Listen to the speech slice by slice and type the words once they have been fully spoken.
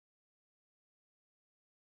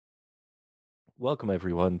Welcome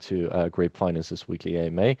everyone to Grape Finance's weekly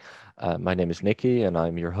AMA. My name is Nikki and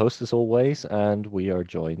I'm your host as always, and we are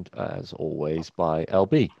joined as always by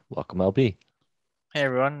LB. Welcome, LB. Hey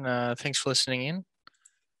everyone, thanks for listening in.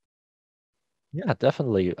 Yeah,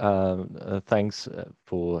 definitely. Thanks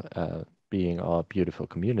for being our beautiful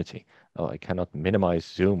community. Oh, I cannot minimize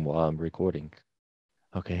Zoom while I'm recording.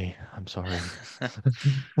 Okay, I'm sorry.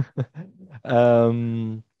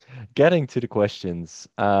 Um, Getting to the questions.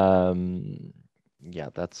 Yeah,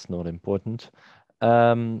 that's not important.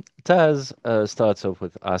 Taz starts off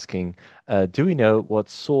with asking, do we know what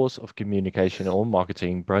source of communication or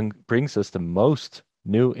marketing brings us the most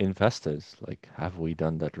new investors? Like, have we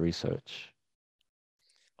done that research?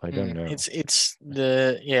 I don't know. It's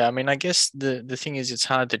the yeah. I mean, I guess the thing is, it's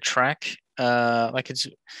hard to track. Like it's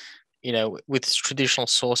with traditional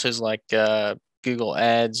sources like Google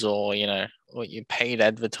Ads or or your paid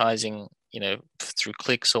advertising, through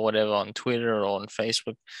clicks or whatever on Twitter or on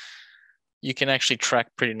Facebook, you can actually track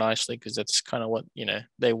pretty nicely because that's kind of what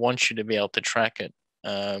they want you to be able to track it.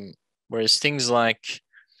 Whereas things like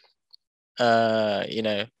uh, you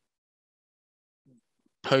know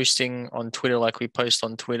posting on Twitter, like we post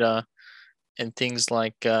on Twitter, and things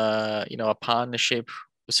like a partnership,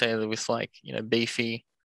 say with like Beefy,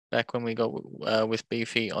 back when we got with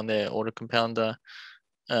Beefy on their auto compounder,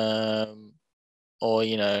 um, or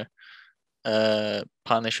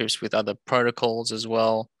partnerships with other protocols as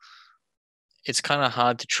well. It's kind of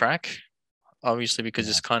hard to track, obviously, because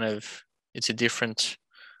Yeah. it's a different,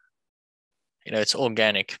 it's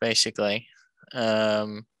organic basically.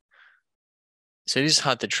 Um, so it is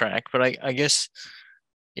hard to track, but I guess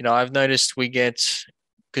I've noticed we get,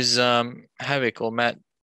 because Havoc or Matt,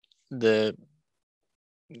 the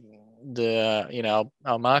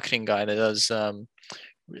our marketing guy that does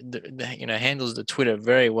handles the Twitter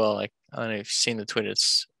very well. Like, I don't know if you've seen the Twitter.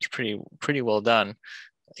 It's pretty well done.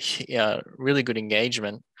 Yeah, really good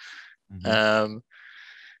engagement. Hmm. Um,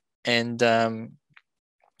 and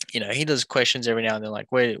he does questions every now and then, like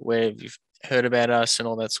where have you heard about us and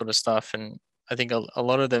all that sort of stuff. And I think a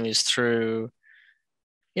lot of them is through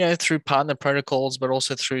through partner protocols, but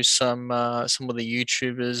also through some of the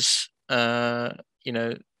YouTubers you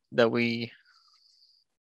know that we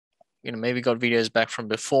maybe got videos back from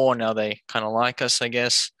before. Now they kind of like us, I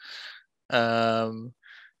guess. Um,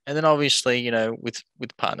 and then obviously,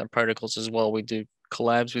 with partner protocols as well, we do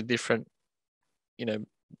collabs with different, you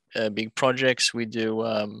know, big projects. We do,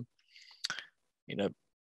 you know,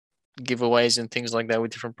 giveaways and things like that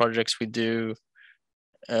with different projects. We do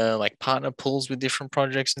like partner pools with different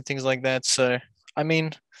projects and things like that. So, I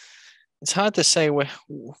mean, it's hard to say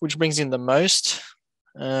which brings in the most.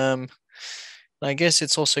 Um, I guess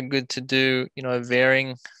it's also good to do,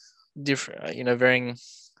 varying different, varying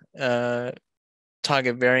uh,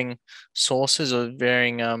 target varying sources or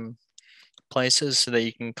varying places so that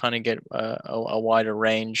you can kind of get a wider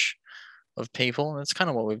range of people. And that's kind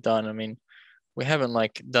of what we've done. I mean, we haven't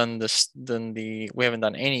like we haven't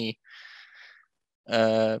done any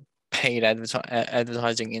uh, paid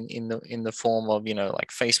advertising in the form of like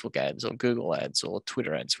Facebook ads or Google ads or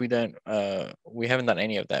Twitter ads. We haven't done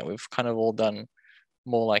any of that. We've kind of all done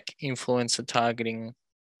more like influencer targeting,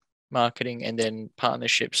 marketing, and then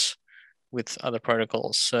partnerships with other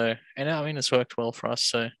protocols. So, and I mean, it's worked well for us.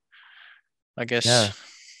 So, I Yeah. guess,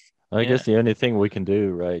 I guess yeah, the only thing we can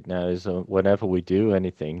do right now is whenever we do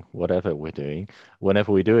anything, whatever we're doing,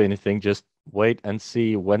 whenever we do anything, just wait and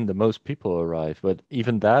see when the most people arrive. But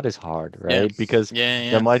even that is hard, yeah, right? Because yeah,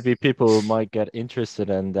 there yeah. might be people who might get interested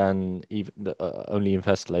and then even only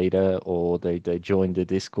invest later, or they join the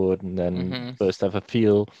Discord and then Mm-hmm. first have a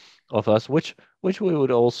feel of us, which we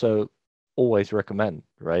would also always recommend,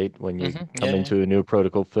 right? When you Mm-hmm. come Yeah, yeah, into a new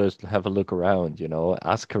protocol, first have a look around,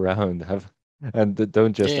 ask around, have and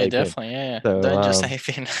don't just yeah, ape in. definitely. Yeah, yeah. So Don't just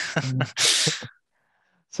ape in.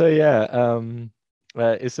 so yeah,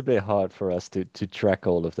 it's a bit hard for us to track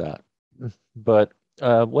all of that. But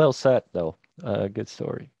well said though. Good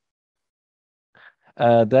story.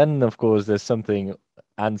 Then of course there's something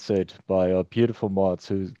answered by our beautiful mods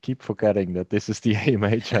who keep forgetting that this is the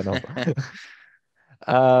AMA channel.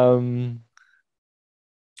 Um,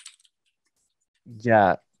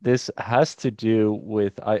 yeah, this has to do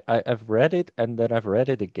with I've read it and then I've read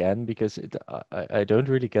it again because I don't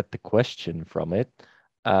really get the question from it.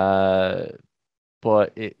 Uh,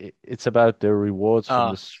 but it's about the rewards from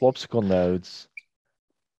the Oh, Swapsicle nodes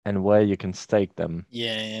and where you can stake them.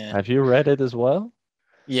 yeah, yeah, Have you read it as well?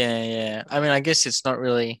 yeah, yeah. I mean, I guess it's not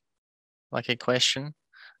really like a question.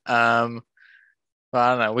 Um, but I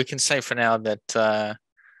don't know. We can say for now that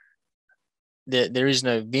there is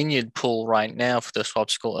no vineyard pool right now for the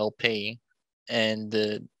Swapscore LP. and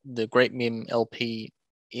the Grape Mim LP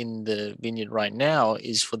in the vineyard right now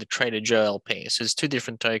is for the Trader Joe LP. So it's two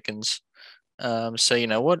different tokens. So you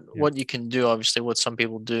know Yeah. what you can do. Obviously, what some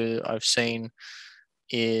people do, I've seen,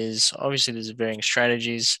 is obviously there's varying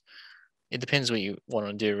strategies. It depends what you want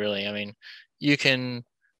to do, really. I mean, you can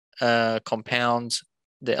compound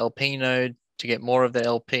the LP node to get more of the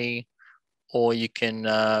LP, or you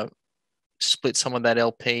can split some of that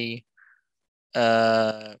LP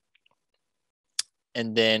uh,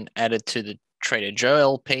 and then add it to the Trader Joe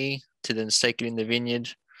LP to then stake it in the vineyard.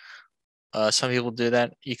 Some people do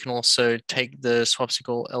that. You can also take the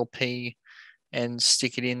Swapsicle LP and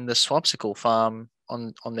stick it in the Swapsicle farm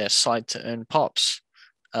on their site to earn pops,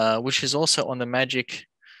 which is also on the Magic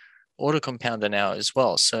auto compounder now as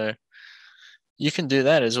well. So you can do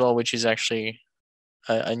that as well, which is actually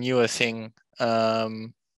a newer thing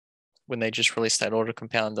when they just released that auto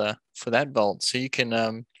compounder for that vault. So you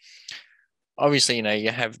can obviously, you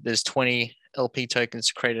know, there's 20 LP tokens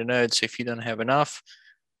to create a node. So if you don't have enough,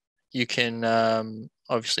 you can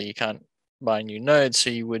obviously you can't buy a new node. So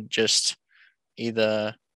you would just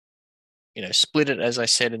either split it, as I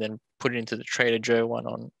said, and then put it into the Trader Joe one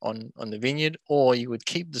on the vineyard, or you would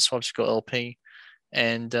keep the Swapsicle LP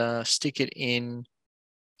and stick it in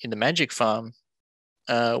the Magic farm,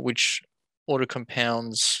 which auto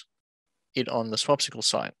compounds it on the Swapsicle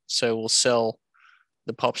site. So we'll sell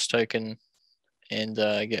the Pops token and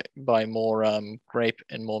buy more Grape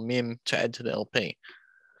and more Mim to add to the LP.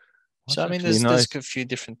 So That's I mean, actually there's nice. a few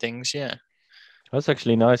different things. Yeah. That's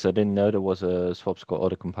actually nice. I didn't know there was a Swapscore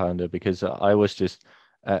auto compounder because I was just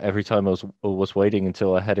every time I was waiting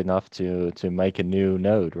until I had enough to make a new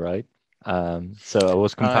node, right? So I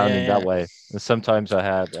was Oh yeah, compounding that yeah. way. And sometimes I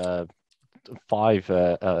had five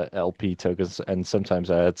LP tokens, and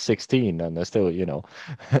sometimes I had 16, and I still,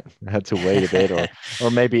 had to wait a bit,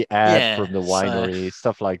 or maybe add Yeah. from the So winery,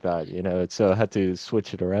 stuff like that. So I had to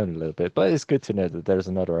switch it around a little bit. But it's good to know that there's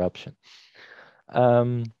another option.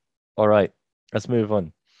 Um, all right, let's move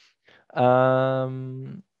on.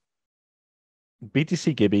 Um,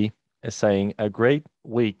 BTC Gibby is saying a great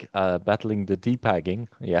week battling the depagging.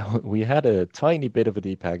 Yeah, we had a tiny bit of a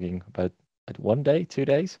depagging, about 1 day, 2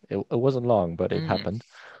 days. It wasn't long, but it mm, happened.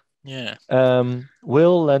 yeah.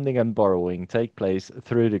 Will lending and borrowing take place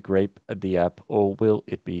through the Grape, the app, or will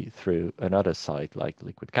it be through another site like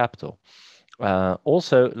Liquid Capital?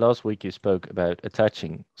 Also, last week you spoke about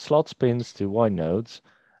attaching slot spins to wine nodes.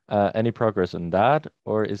 Any progress on that,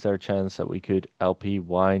 or is there a chance that we could LP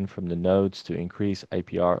wine from the nodes to increase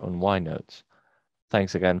APR on wine nodes?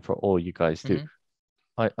 Thanks again for all you guys do. Mm-hmm.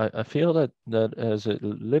 I feel that there's a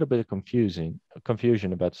little bit of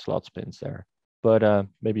confusion about slot spins there, but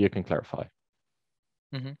maybe you can clarify.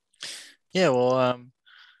 Mm-hmm. Yeah. Well,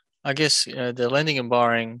 I guess the lending and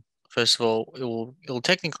borrowing. First of all, it will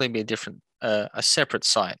technically be a separate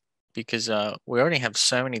site because we already have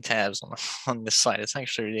so many tabs on on this site. It's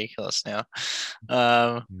actually ridiculous now,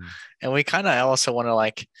 um, Mm. and we kind of also want to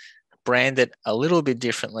like brand it a little bit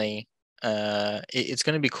differently. It's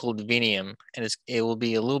going to be called Vinium, and it will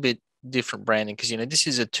be a little bit different branding because this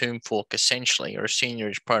is a tomb fork essentially or a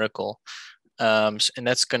seigniorage protocol, and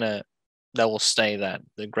that will stay that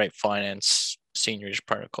the Great Finance Seigniorage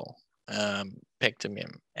protocol,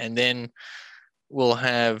 Pectamim, and then we'll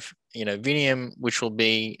have Vinium, which will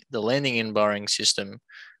be the lending and borrowing system,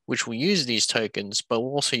 which will use these tokens, but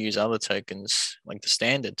we'll also use other tokens like the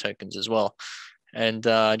standard tokens as well. And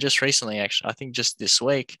just recently, actually, I think just this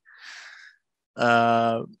week,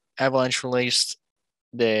 uh, Avalanche released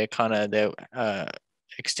their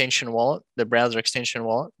extension wallet, the browser extension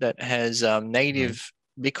wallet that has Right. native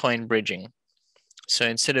Bitcoin bridging. So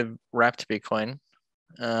instead of wrapped Bitcoin,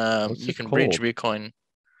 What's you it can bridge called? Bitcoin.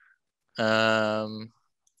 Um,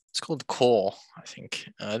 it's called Core, I think.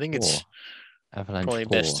 I think Core. it's Avalanche probably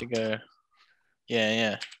best Core. to go. Yeah,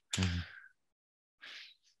 yeah, Mhm.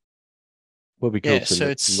 Would be cool yeah.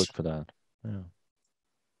 to So look for that. Yeah.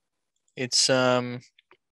 it's um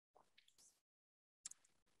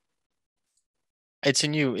it's a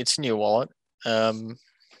new wallet. Um,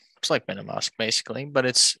 it's like MetaMask basically, but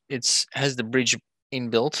it's has the bridge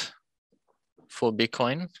inbuilt for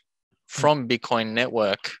Bitcoin Hmm. from Bitcoin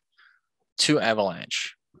network to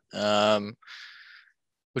Avalanche. Um,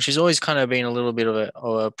 which has always kind of been a little bit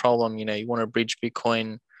of a problem. You want to bridge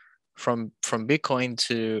Bitcoin from Bitcoin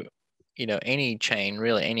to any chain,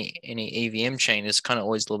 really any EVM chain is kind of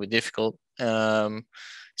always a little bit difficult.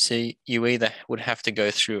 So you either would have to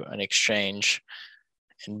go through an exchange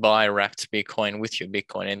and buy wrapped Bitcoin with your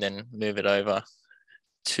Bitcoin and then move it over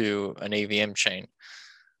to an EVM chain.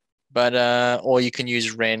 But or you can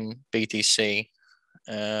use Ren BTC,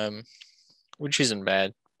 um, which isn't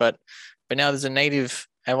bad. But now there's a native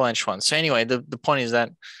Avalanche one. So anyway, the point is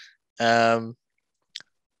that um,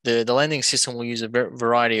 the lending system will use a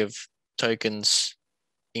variety of tokens,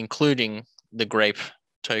 including the Grape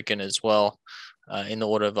token as well, in the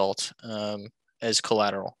auto vault as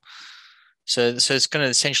collateral. So it's going to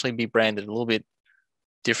essentially be branded a little bit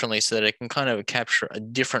differently so that it can kind of capture a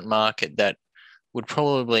different market that would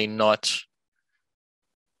probably not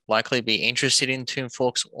likely be interested in Tomb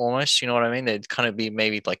Forks almost. You know what I mean? They'd kind of be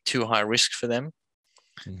maybe like too high risk for them,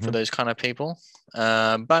 for Hmm. those kind of people.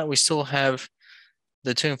 But we still have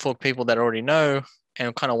the Tomb Fork people that already know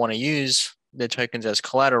and kind of want to use their tokens as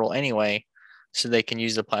collateral anyway, so they can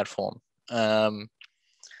use the platform. Um,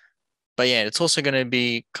 but yeah, it's also going to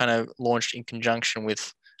be kind of launched in conjunction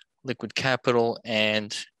with Liquid Capital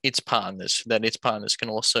and its partners, that its partners can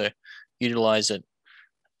also utilize it.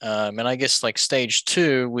 And I guess like stage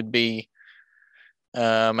two would be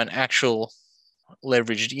an actual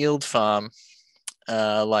leveraged yield farm,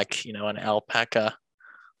 like an alpaca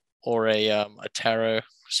or a taro,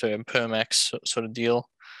 so a Permax sort of deal,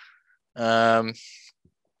 um,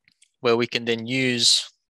 where we can then use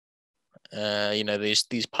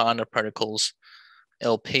these partner protocols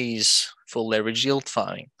LPs for leverage yield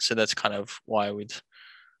farming. So that's kind of why we'd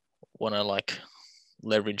want to like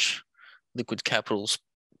leverage Liquid Capital's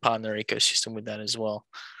partner ecosystem with that as well.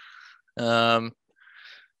 Um,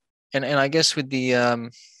 and I guess with the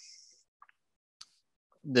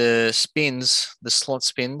spins, the slot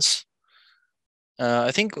spins,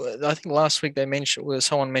 I think last week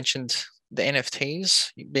someone mentioned the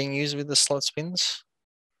NFTs being used with the slot spins,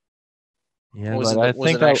 Yeah, or but I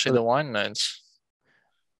was think it actually the wine nodes?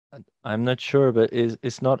 I'm not sure, but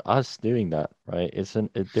it's not us doing that, right? It's a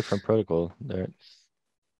different protocol there.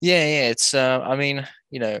 Yeah, it's I mean,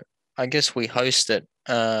 I guess we host it,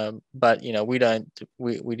 but we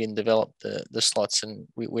didn't develop the slots, and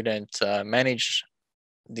we don't manage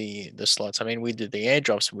the slots. I mean, we did the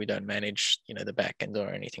airdrops, but we don't manage the back end or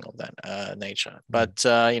anything of that nature. Mm. But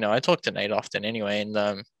I talk to Nate often anyway,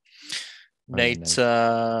 and Hi, Nate Nate.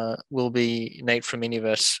 will be Nate from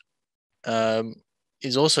Universe, um,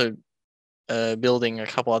 is also building a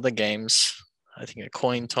couple other games. I think a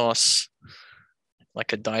coin toss,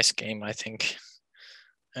 like a dice game, I think,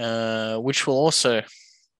 which will also,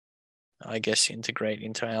 I guess, integrate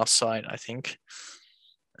into our site, I think.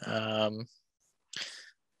 Um,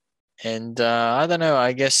 and I don't know.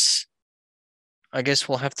 I guess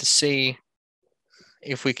we'll have to see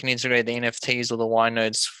if we can integrate the NFTs or the Y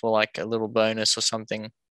nodes for like a little bonus or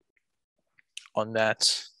something on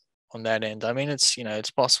that end. I mean,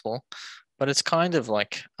 it's possible, but it's kind of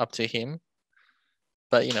like up to him.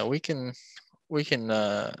 But we can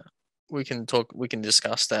uh, we can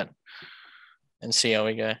discuss that and see how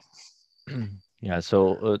we go. Yeah,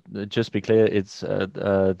 so just be clear, it's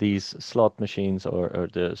these slot machines or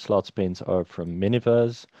the slot spins are from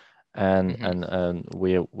Miniverse, Hmm. and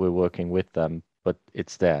we're working with them, but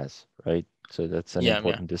it's theirs, right? So that's an Yeah,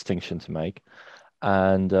 yeah. important distinction to make.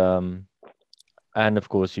 And and of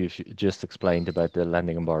course, you just explained about the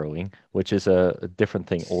lending and borrowing, which is a different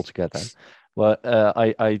thing altogether. Well,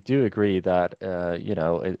 I do agree that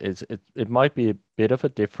it might be a bit of a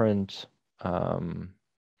different um,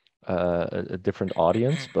 a different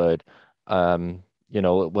audience, but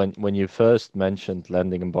when you first mentioned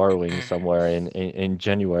lending and borrowing somewhere in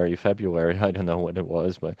January, February, I don't know when it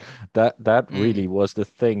was, but that Mm, really was the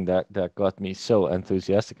thing that got me so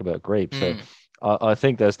enthusiastic about Grape. So mm. I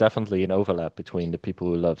think there's definitely an overlap between the people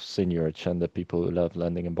who love Seigniorage and the people who love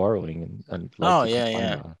lending and borrowing and like Oh to yeah,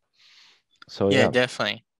 combine yeah, that. So yeah, yeah.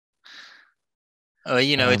 definitely.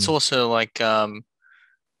 It's Um, also like there's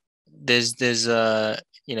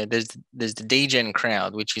the degen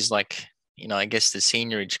crowd, which is like I guess the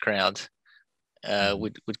seniorage crowd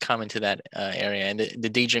mhm. would come into that area, and the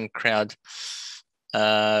degen crowd,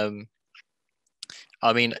 um,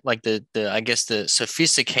 I mean, like the I guess the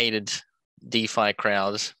sophisticated DeFi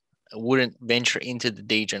crowds wouldn't venture into the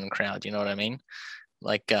degen crowd. You know what I mean?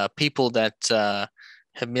 Like people that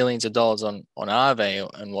have millions of dollars on Aave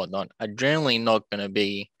and whatnot are generally not going to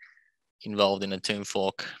be involved in a Tomb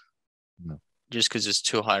Fork No. just because it's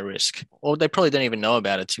too high risk, or they probably don't even know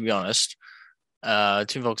about it. To be honest,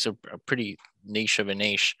 Tomb Forks are a pretty niche of a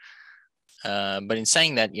niche. But in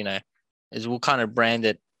saying that, is we'll kind of brand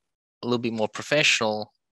it a little bit more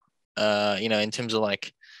professional. In terms of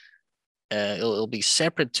like it'll be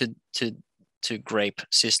separate to Grape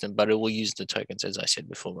system, but it will use the tokens as I said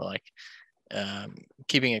before. Like um,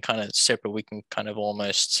 keeping it kind of separate, we can kind of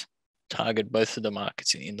almost target both of the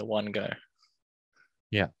markets in the one go.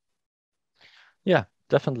 Yeah. Yeah,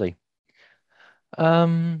 definitely.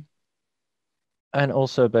 Um, And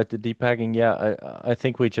also about the depegging, yeah, I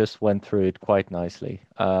think we just went through it quite nicely.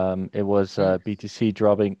 It was Mm. BTC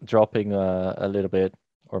dropping a little bit,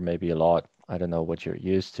 or maybe a lot. I don't know what you're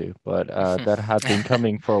used to, but that had been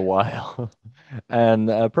coming for a while, and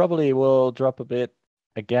probably will drop a bit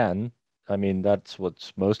again. I mean, that's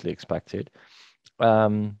what's mostly expected.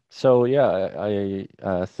 So yeah,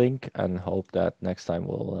 I think and hope that next time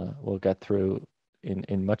we'll get through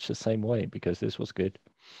in much the same way because this was good.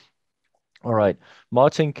 All right.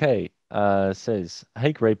 Martin K says,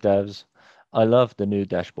 "Hey, Grape devs, I love the new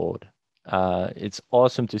dashboard. It's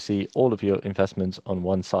awesome to see all of your investments on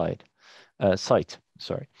one site.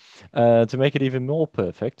 Sorry. To make it even more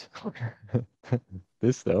perfect,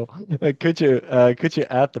 this though, could you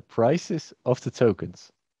add the prices of the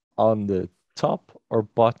tokens on the top or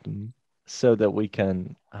bottom so that we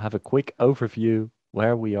can have a quick overview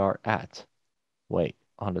where we are at? Wait,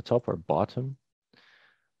 on the top or bottom?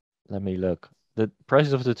 Let me look. The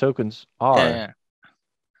prices of the tokens Yeah, are yeah.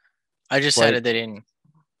 I just right. added that in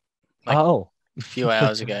like Oh, a few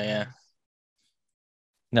hours ago. Yeah.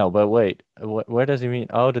 no, but wait. Where does he mean?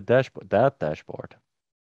 Oh, the dashboard. That dashboard.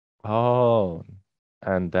 Oh,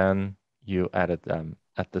 and then you added them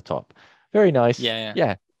at the top. Very nice. Yeah,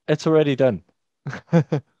 Yeah, it's already done.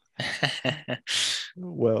 yeah.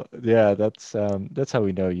 Well, yeah, that's how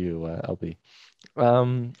we know you, LB.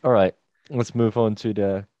 All right. Let's move on to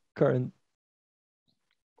the current.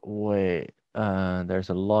 Wait, there's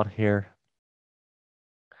a lot here.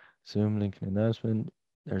 Zoom link announcement.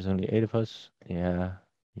 There's only 8 of us. Yeah,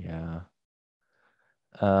 yeah.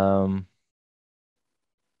 Um,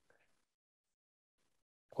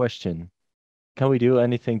 Question. Can we do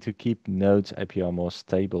anything to keep nodes APR more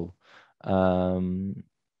stable? Um,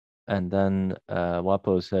 and then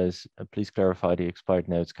Wapo says, please clarify the expired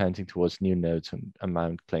nodes counting towards new nodes and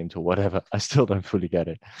amount claimed or whatever. I still don't fully get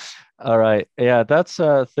it. All right. Yeah, that's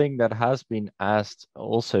a thing that has been asked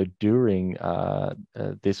also during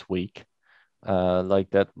this week. Like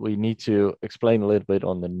that we need to explain a little bit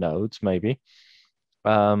on the nodes, maybe.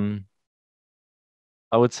 Um,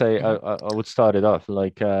 I would say Mhm. I would start it off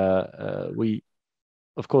like we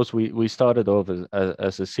of course we started off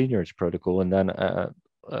as a seniors protocol and then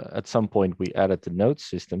at some point we added the node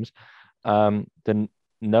systems. The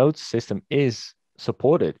node system is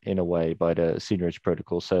supported in a way by the seniors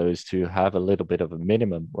protocol, so as to have a little bit of a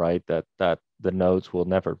minimum, right? That the nodes will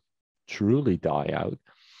never truly die out,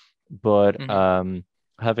 but Mhm.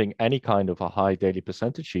 having any kind of a high daily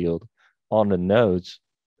percentage yield on the nodes,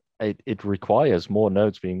 it requires more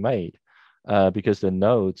nodes being made because the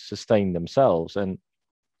nodes sustain themselves. And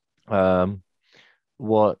um,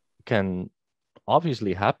 what can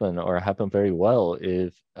obviously happen or happen very well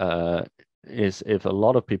if is if a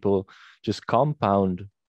lot of people just compound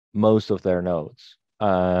most of their nodes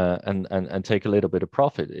and take a little bit of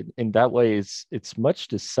profit. In that way, it's much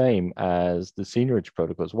the same as the seniorage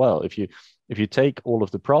protocol as well. If you take all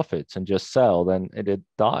of the profits and just sell, then it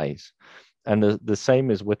dies. And the same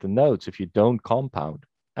is with the nodes. If you don't compound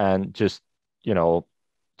and just, you know,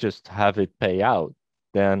 just have it pay out,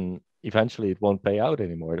 then eventually it won't pay out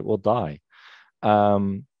anymore. It will die.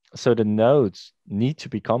 Um, so the nodes need to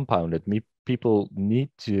be compounded. People need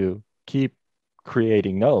to keep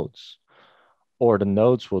creating nodes, or the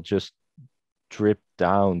nodes will just drip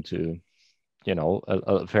down to,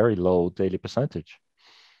 a very low daily percentage.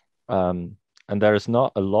 Um, and there is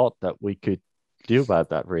not a lot that we could do about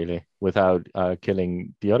that really without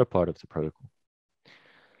killing the other part of the protocol.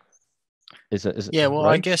 Is it Yeah, well,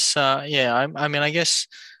 I right? guess, yeah, I mean, I guess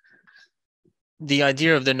the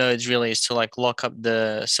idea of the nodes really is to like lock up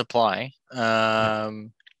the supply. Yeah.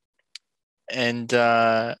 And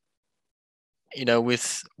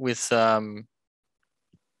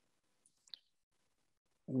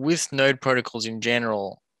with node protocols in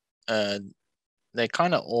general, uh, they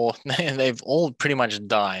kind of all they've all pretty much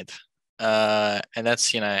died, and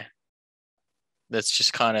that's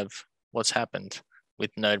just kind of what's happened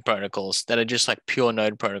with node protocols that are just like pure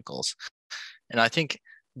node protocols. And I think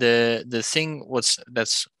the thing what's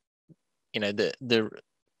that's you know the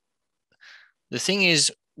thing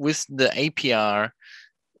is with the APR,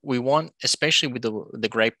 we want, especially with the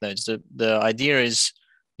grape nodes, the idea is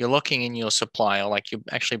you're locking in your supply, or like you're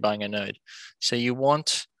actually buying a node. So you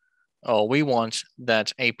want, or we want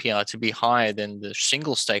that APR to be higher than the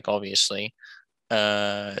single stake, obviously,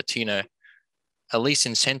 to at least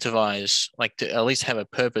incentivize, like to at least have a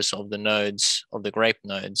purpose of the nodes of the grape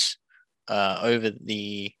nodes over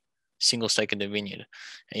the single stake in the vineyard.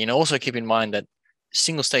 And also keep in mind that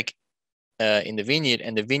single stake in the vineyard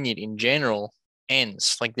and the vineyard in general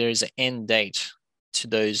ends. Like there is an end date to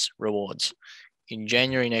those rewards. in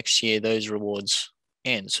January next year, those rewards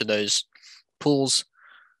end. So those pools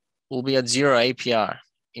will be at zero APR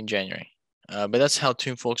in January. But that's how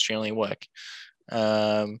Tomb Forks generally work.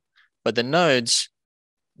 But the nodes,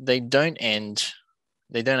 they don't end.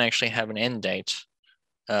 They don't actually have an end date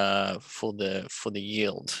for the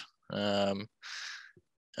yield. The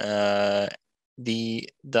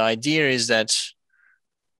idea is that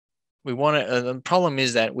we want to. The problem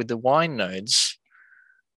is that with the wine nodes,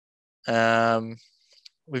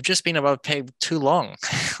 we've just been above peg too long.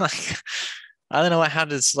 Like, I don't know how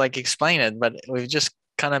to like explain it, but we've just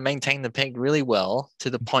kind of maintained the peg really well to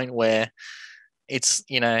the point where it's,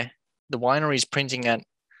 the winery is printing at,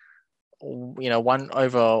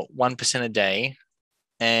 1% a day,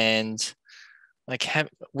 and like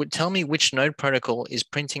would tell me which node protocol is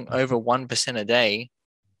printing over 1% a day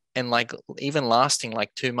and like even lasting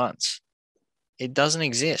like 2 months. It doesn't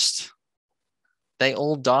exist. They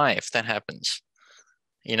all die if that happens.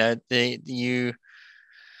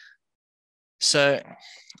 So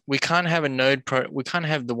we can't have we can't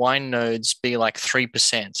have the wine nodes be like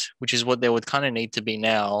 3%, which is what they would kind of need to be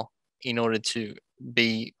now in order to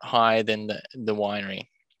be higher than the winery.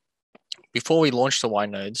 Before we launched the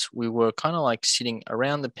wine nodes, we were kind of like sitting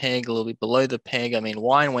around the peg, a little bit below the peg. I mean,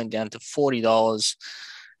 wine went down to $40,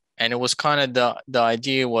 and it was kind of the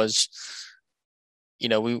idea was,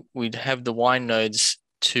 we'd have the wine nodes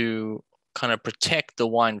to kind of protect the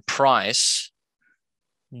wine price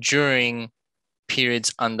during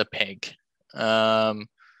periods under peg. To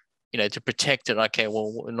protect it. Okay,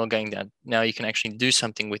 well, we're not going down. Now you can actually do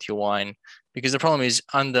something with your wine, because the problem is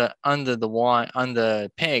under the wine, under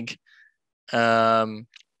peg,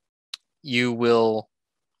 you will,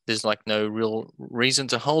 there's like no real reason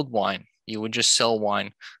to hold wine. You would just sell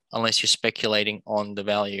wine unless you're speculating on the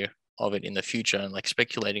value of it in the future and like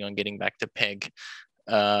speculating on getting back to peg.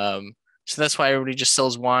 So that's why everybody just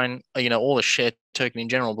sells wine, all the share token in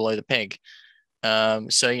general below the peg.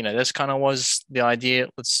 So that's kind of was the idea.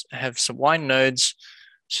 Let's have some wine nodes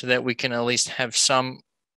so that we can at least have some,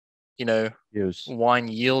 Use. wine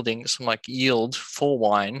yielding, some like yield for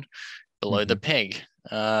wine below the Mm-hmm. peg.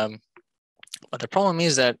 But the problem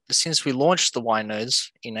is that since we launched the wine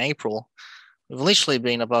nodes in April, we've literally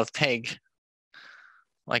been above peg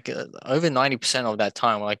like over 90% of that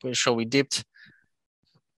time. Like, we're sure we dipped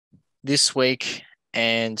this week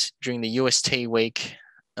and during the UST week,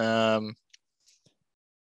 but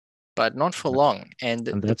not for long. And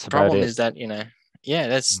And the that's about problem it. is that,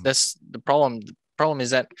 that's the problem. The problem is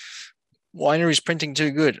that winery's printing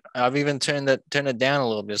too good. I've even turned it down a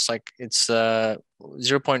little bit. It's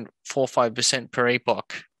 0.45% per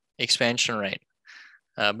epoch expansion rate.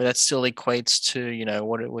 But that still equates to,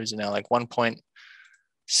 what is it now, like 1 point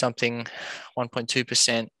something,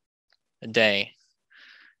 1.2% a day.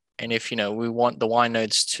 And if, we want the wine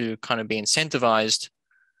nodes to kind of be incentivized,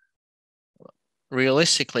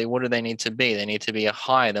 realistically, what do they need to be? They need to be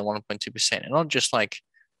higher than 1.2%, and not just like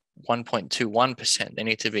 1.21%. They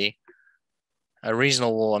need to be a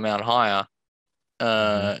reasonable amount higher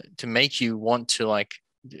to make you want to like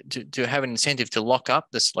to have an incentive to lock up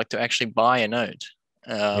this, like to actually buy a node.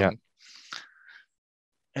 Yeah.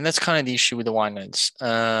 And that's kind of the issue with the wine nodes.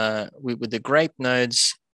 With the grape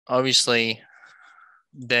nodes, obviously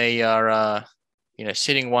they are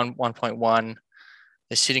sitting 1.1.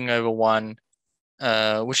 They're sitting over 1,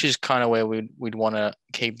 which is kind of where we'd want to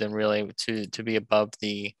keep them, really, to be above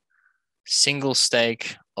the single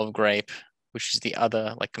stake of Grape, which is the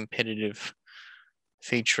other like competitive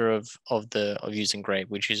feature of using Grape,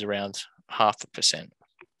 which is around 0.5%.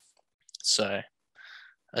 So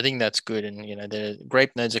I think that's good. And the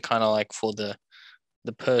Grape nodes are kind of like for the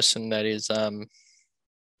person that is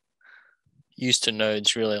used to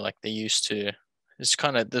nodes, really. Like, they're used to, it's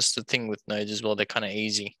kind of this the thing with nodes as well. They're kind of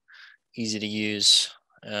easy to use.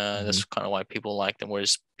 That's kind of why people like them,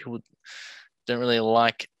 whereas people don't really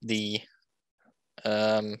like the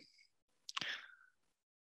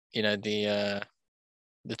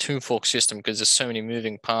the Tomb Fork system, because there's so many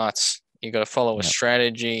moving parts. You got to follow a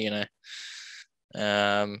strategy,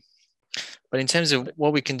 but in terms of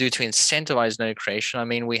what we can do to incentivize node creation, I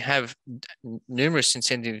mean, we have numerous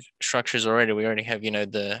incentive structures already. We already have,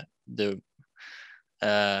 the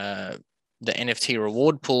NFT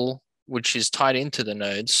reward pool, which is tied into the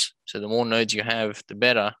nodes. So the more nodes you have, the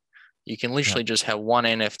better. You can literally just have one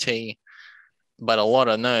NFT, but a lot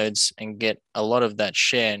of nodes, and get a lot of that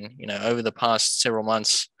share. And, over the past several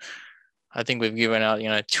months, I think we've given out,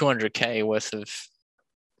 200K worth of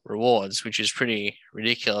rewards, which is pretty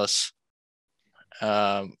ridiculous.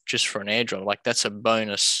 Just for an airdrop, like, that's a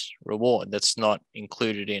bonus reward that's not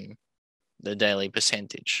included in the daily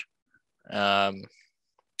percentage. But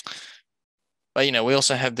we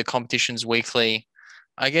also have the competitions weekly.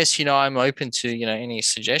 I guess I'm open to any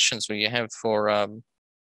suggestions we have for how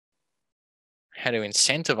to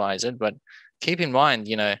incentivize it. But keep in mind,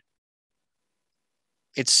 Got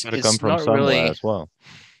to come it's from not somewhere really, as well.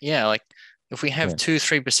 yeah, like if we have Yeah.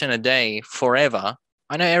 2-3% a day forever.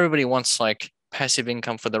 I know everybody wants like passive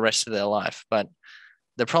income for the rest of their life, but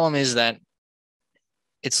the problem is that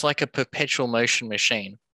it's like a perpetual motion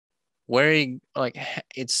machine where like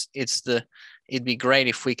it'd be great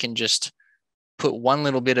if we can just put one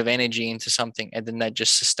little bit of energy into something and then that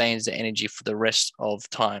just sustains the energy for the rest of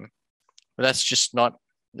time. But that's just not,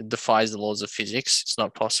 it defies the laws of physics. It's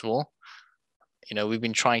not possible. We've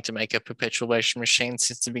been trying to make a perpetual motion machine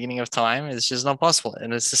since the beginning of time. It's just not possible.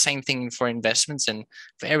 And it's the same thing for investments and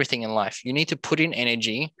for everything in life. You need to put in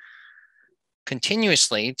energy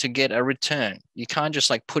continuously to get a return. You can't just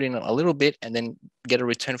like put in a little bit and then get a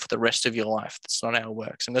return for the rest of your life. That's not how it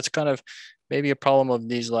works. And that's kind of maybe a problem of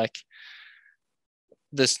these like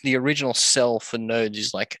the original sell for nodes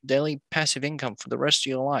is like daily passive income for the rest of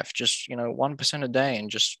your life. Just 1% a day,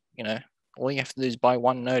 and just all you have to do is buy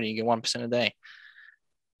one node and you get 1% a day,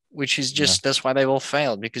 which is Yeah. just that's why they've all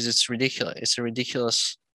failed, because it's ridiculous. It's a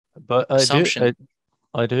ridiculous But assumption.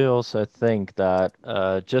 I do also think that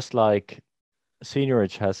just like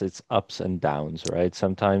seniorage has its ups and downs, right?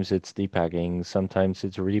 Sometimes it's depegging, sometimes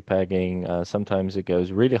it's repegging, sometimes it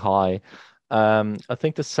goes really high. I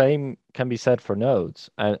think the same can be said for nodes,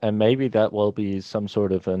 and maybe that will be some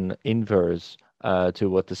sort of an inverse to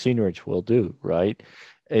what the seniorage will do, right?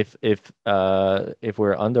 If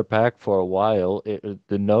we're underpacked for a while,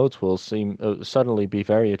 the nodes will seem suddenly be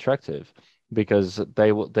very attractive because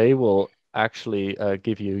they will actually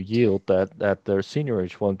give you yield that their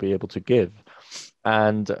seniorage won't be able to give.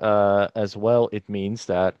 And as well, it means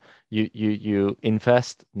that you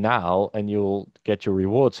invest now and you'll get your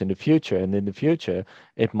rewards in the future. And in the future,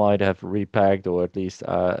 it might have repacked or at least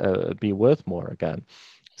be worth more again.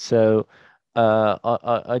 So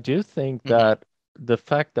I do think Mm-hmm. that the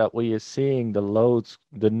fact that we are seeing the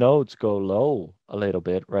nodes go low a little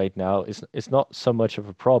bit right now is not so much of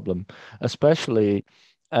a problem, especially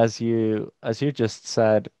as you just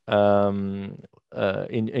said, in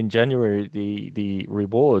January the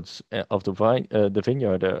rewards of the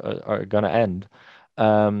vineyard are gonna end,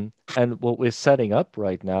 and what we're setting up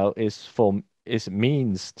right now is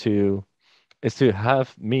means to is to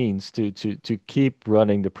have means to keep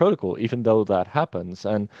running the protocol, even though that happens.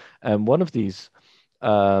 And one of these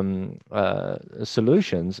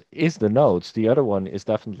solutions is the nodes. The other one is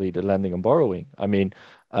definitely the lending and borrowing. I mean,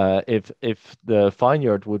 if the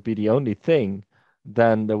vineyard would be the only thing,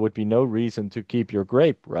 then there would be no reason to keep your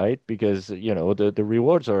grape, right? Because the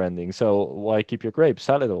rewards are ending. So why keep your grape?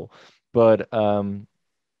 Sell it all. But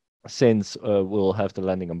since we'll have the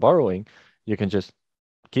lending and borrowing, you can just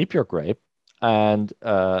keep your grape and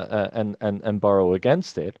borrow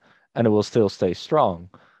against it, and it will still stay strong.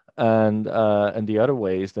 And the other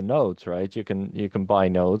way is the nodes, right? You can buy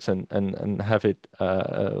nodes and have it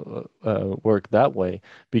work that way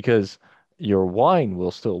because your wine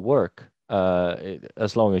will still work.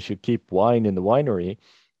 As long as you keep wine in the winery,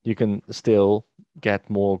 you can still get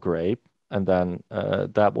more grape, and then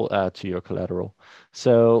that will add to your collateral.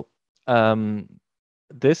 So um,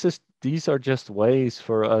 these are just ways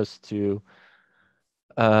for us to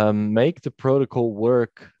make the protocol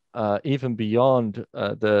work even beyond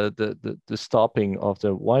the stopping of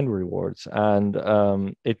the wine rewards. And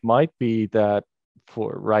it might be that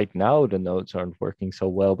for right now the nodes aren't working so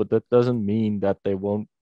well, but that doesn't mean that they won't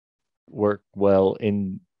work well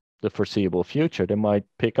in the foreseeable future. They might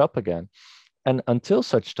pick up again. And until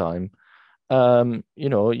such time,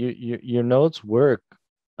 your nodes work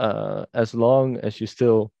as long as you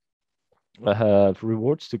still have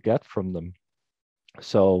rewards to get from them.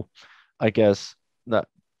 So I guess that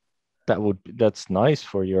that's nice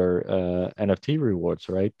for your NFT rewards,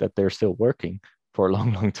 right? That they're still working for a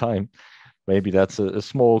long, long time. Maybe that's a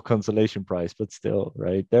small consolation prize, but still,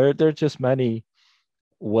 right? There are just many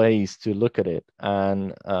ways to look at it,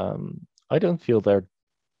 and I don't feel they're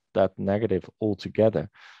that negative altogether.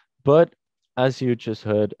 But as you just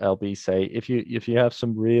heard LB say, if you have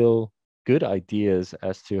some real good ideas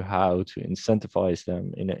as to how to incentivize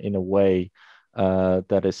them in a way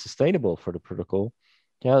that is sustainable for the protocol,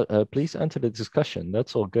 yeah, please enter the discussion.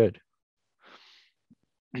 That's all good.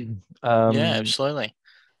 Yeah, Um, absolutely.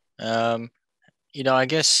 Um, I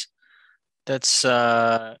guess that's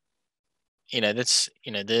the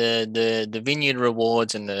vineyard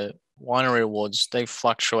rewards and the winery rewards, they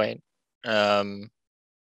fluctuate um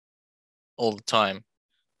all the time.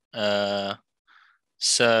 Uh,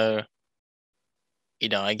 so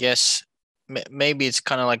I guess maybe it's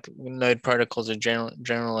kind of like node protocols are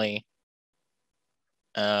generally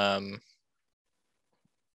um,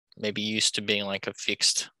 maybe used to being like a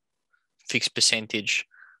fixed percentage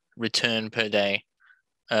return per day.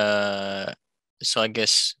 Uh, so I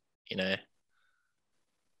guess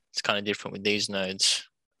it's kind of different with these nodes.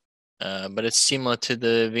 But it's similar to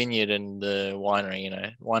the vineyard and the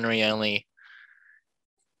winery. Winery only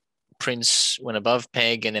prints when above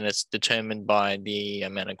peg, and then it's determined by the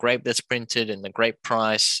amount of grape that's printed and the grape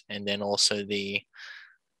price, and then also the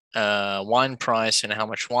wine price and how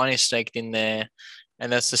much wine is staked in there.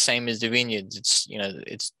 And that's the same as the vineyards.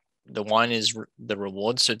 It's the wine is the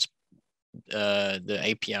reward, so it's the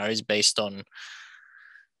APR is based on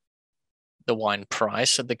the wine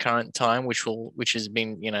price at the current time, which has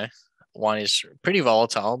been wine is pretty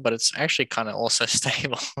volatile, but it's actually kind of also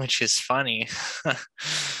stable, which is funny. I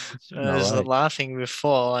It's doing all was right. laughing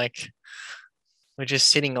before, like we're just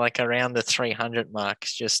sitting like around the 300 mark.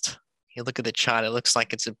 It's just you look at the chart, it looks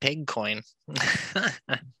like it's a peg coin.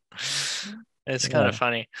 It's kind of Yeah.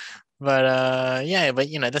 funny. But yeah, but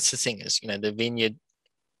that's the thing is, the vineyard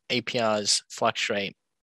APRs fluctuate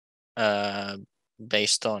uh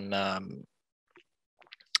based on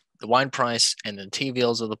the wine price and the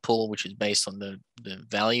TVLs of the pool, which is based on the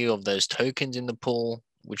value of those tokens in the pool,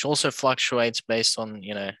 which also fluctuates based on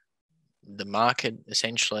the market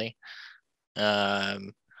essentially.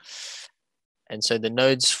 Um, and so the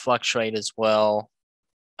nodes fluctuate as well.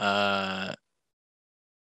 Uh,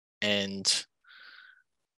 and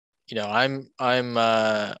I'd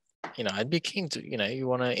be keen to you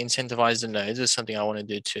want to incentivize the nodes is something I want to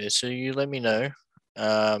do too. So you let me know.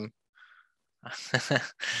 Um,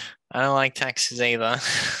 I don't like taxes either.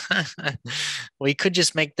 We could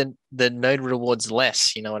just make the node rewards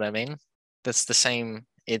less. You know what I mean? That's the same.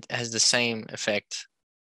 It has the same effect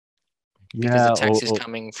because the Yeah. tax is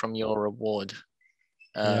coming from your reward.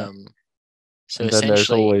 Yeah. Um, so And then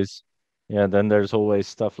there's essentially, always, yeah, then there's always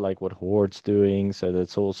stuff like what Horde's doing. So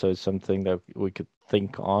that's also something that we could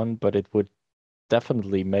think on, but it would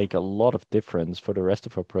definitely make a lot of difference for the rest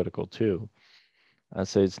of our protocol too.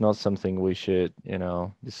 So it's not something we should,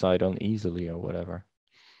 decide on easily or whatever.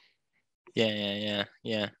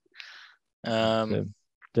 yeah. So Um,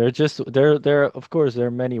 there of course there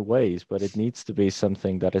are many ways, but it needs to be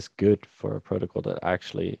something that is good for a protocol that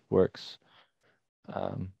actually works.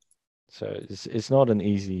 Um, so it's not an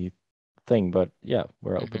easy thing, but yeah,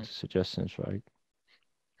 we're open mhm. to suggestions, right?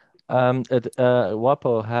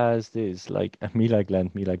 WAPO has this like me like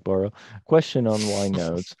lend, me like borrow question on wine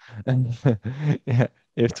notes. Yeah,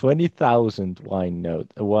 if 20,000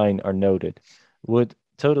 wine are noted, would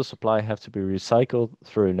total supply have to be recycled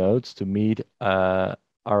through nodes to meet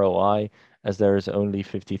ROI as there is only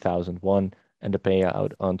 50,000 one and the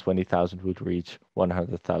payout on 20,000 would reach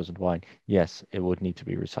 100,000 wine? Yes, it would need to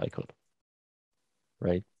be recycled,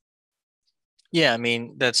 right? Yeah, I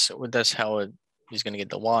mean that's how it is going to get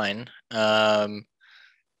the wine. But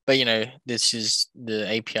this is the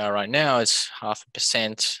APR right now. It's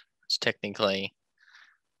 0.5%. It's technically,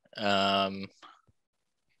 um,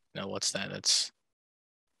 what's that? It's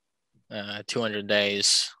 200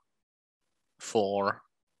 days for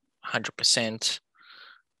 100%,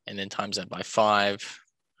 and then times that by 5.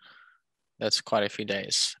 That's quite a few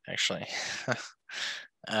days, actually.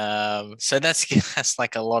 So that's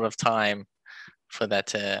like a lot of time for that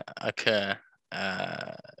to occur,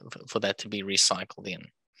 uh, for that to be recycled in.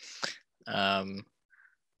 Um,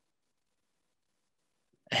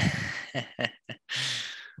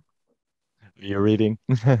 You're reading.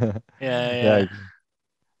 yeah, Yeah.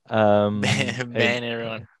 Hey, ban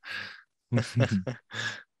everyone.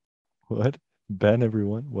 what? Ban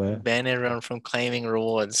everyone? Where? Ban everyone from claiming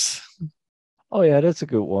rewards. Oh yeah, that's a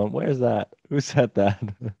good one. Where's that? Who said that?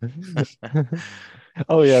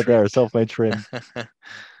 Oh yeah, there, Shrimp. self-made shrimp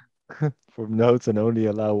from notes and only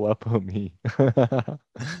allow Wapo me.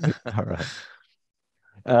 All right.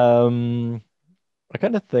 Um, I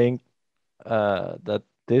kind of think that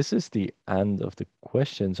this is the end of the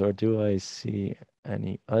questions, or do I see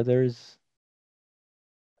any others?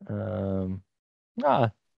 Um,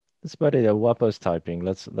 ah, that's about it. Wapo's typing.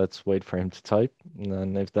 Let's wait for him to type, and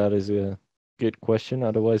then if that is a good question,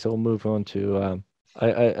 otherwise I'll move on to.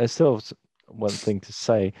 I still have one thing to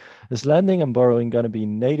say. Is lending and borrowing going to be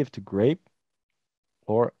native to Grape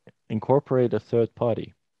or incorporate a third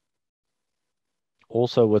party?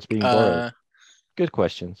 Also, what's being borrowed? uh, Good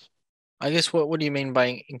questions. I guess what do you mean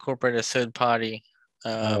by incorporate a third party?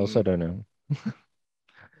 I also Um, don't know.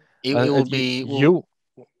 it will You, be will you,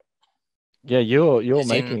 yeah, you're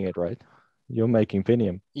as in making it, right? You're making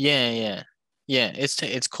Vinium. yeah.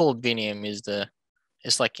 It's called Vinium is the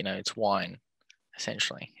It's like, it's wine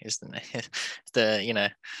essentially. Is the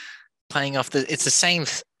the playing off it's the same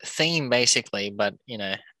theme basically, but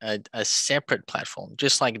a separate platform.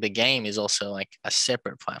 Just like the game is also like a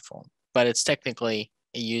separate platform, but it's technically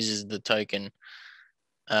it uses the token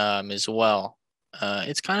as well.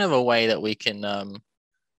 It's kind of a way that we can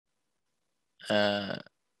uh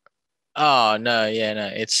oh no, yeah, no,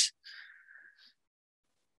 it's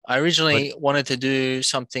I What? originally wanted to do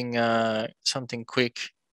something quick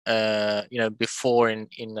before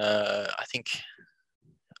in I think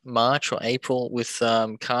March or April with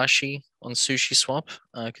Kashi on Sushi Swap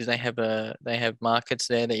because they have markets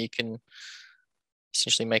there that you can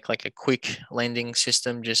essentially make like a quick lending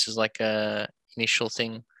system just as like a initial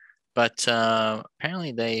thing. But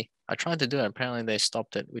apparently I tried to do it. Apparently they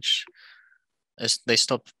stopped it, which they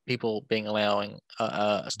stopped people being allowing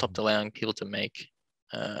stopped allowing people to make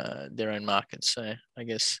their own markets. So I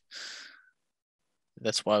guess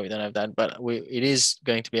that's why we don't have that. But it is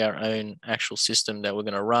going to be our own actual system that we're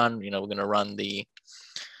going to run. We're going to run the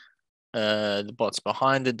bots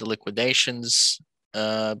behind it, the liquidations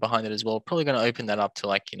behind it as well. Probably going to open that up to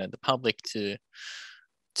like the public to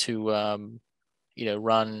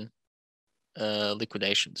run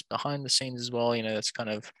liquidations behind the scenes as well. That's kind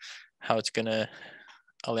of how it's going to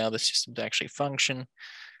allow the system to actually function.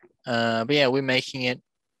 But yeah, we're making it.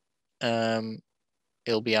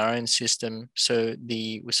 It'll be our own system. So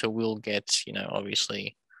we'll get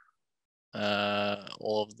obviously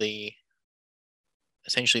all of the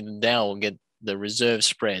essentially the DAO will get the reserve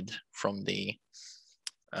spread from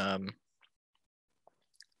um,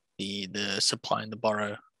 the supply and the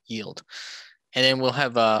borrow yield, and then we'll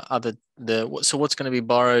have so what's going to be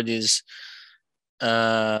borrowed is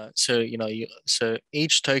so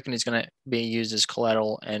each token is going to be used as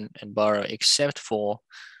collateral and borrow except for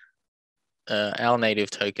our native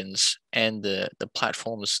tokens and the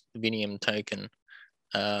platform's Vinium token,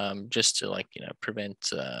 just to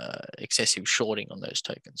prevent excessive shorting on those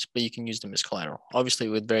tokens. But you can use them as collateral, obviously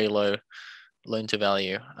with very low loan to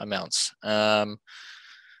value amounts. But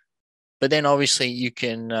then obviously you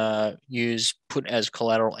can put as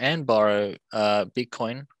collateral and borrow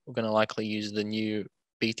Bitcoin. We're going to likely use the new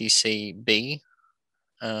BTC-B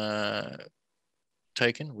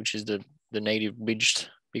token, which is the native bridged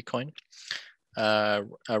Bitcoin, a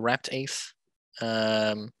wrapped ETH,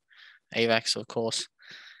 AVAX, of course.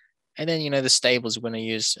 And then, the stables we're going to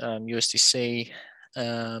use USDC,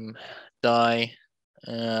 DAI,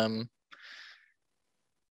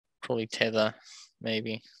 probably Tether,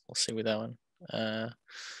 maybe. We'll see with that one.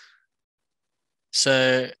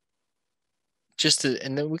 So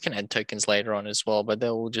and then we can add tokens later on as well, but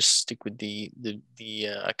they'll just stick with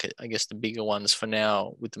I guess the bigger ones for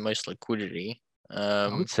now with the most liquidity. I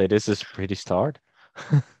would say this is pretty start.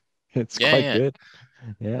 It's Yeah, quite yeah. good.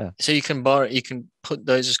 Yeah. So you can put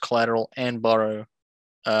those as collateral and borrow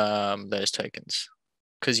those tokens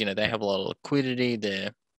because they Yeah. have a lot of liquidity.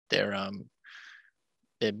 They're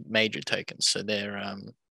major tokens, so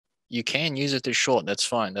you can use it to short. That's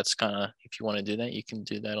fine. That's kind of if you want to do that, you can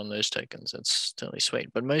do that on those tokens. That's totally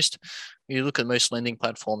sweet. But you look at most lending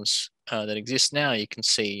platforms that exist now, you can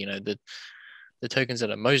see the tokens that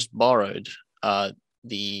are most borrowed are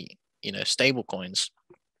the stable coins,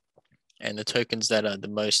 and the tokens that are the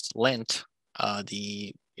most lent are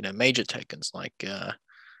the major tokens like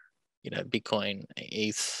Bitcoin,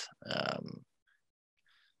 ETH,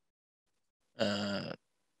 uh,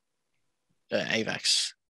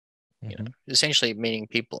 AVAX. Mhm. Essentially meaning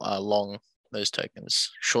people are long those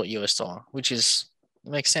tokens, short US dollar, which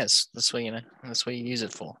makes sense. That's what you use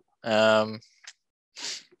it for.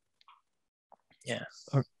 Yeah,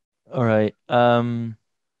 Al- All right.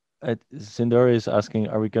 Zindari is asking,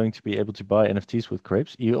 are we going to be able to buy NFTs with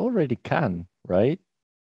Grapes? You already can, right?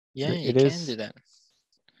 yeah, you It can do is, that.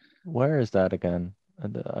 where is that again? I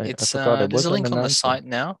It's forgot. It there's was a an link on the announcement. site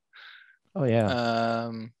now. Oh yeah.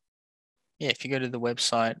 Um, yeah, if you go to the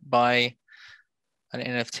website, buy an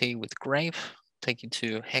NFT with Grape, take you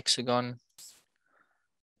to Hexagon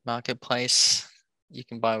Marketplace. You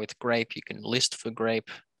can buy with Grape. You can list for Grape.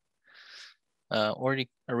 Already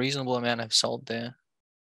a reasonable amount have sold there.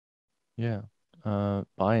 Yeah.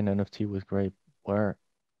 Buy an NFT with Grape. Where?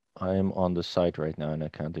 I am on the site right now and I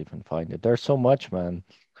can't even find it. There's so much, man.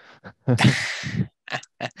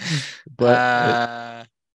 But uh,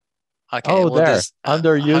 okay, oh, well, there, there's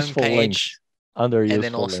under a useful homepage links. Under and then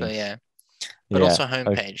useful also, links. yeah, but Yeah. also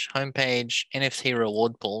Okay. homepage NFT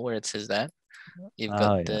reward pool where it says that you've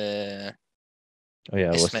got Oh yeah. the Oh yeah,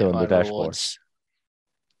 we're estimate still in the my dashboard. rewards.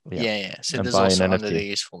 Yeah. Yeah, yeah. So And there's buy an also under NFT. the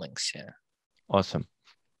useful links. Yeah. Awesome.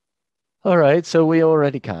 All right, so we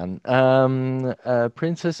already can.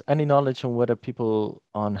 Princess, any knowledge on whether people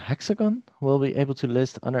on Hexagon will be able to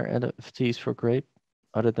list other NFTs for Grape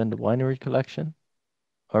other than the winery collection?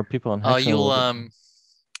 Or people on Hexagon You'll will be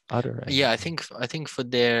other yeah, NFTs? I think for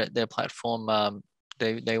their platform,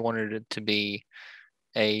 they wanted it to be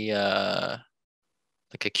a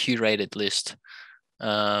like a curated list.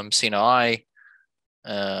 So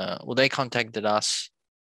well, they contacted us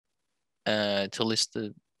to list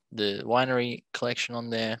the winery collection on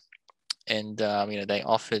there, and they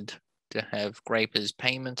offered to have Grape as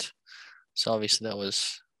payment. So obviously that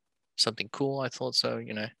was something cool. I thought so.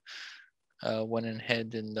 Went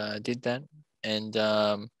ahead and did that, and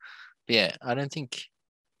yeah, I don't think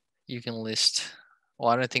you can list. Well,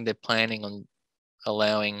 I don't think they're planning on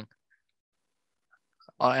allowing.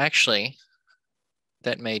 Actually,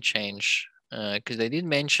 that may change because they did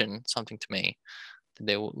mention something to me that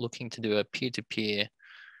they were looking to do a peer-to-peer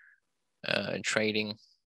trading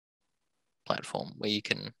platform where you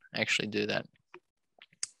can actually do that.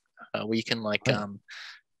 Where you can Right.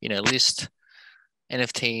 list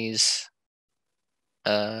NFTs,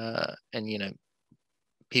 and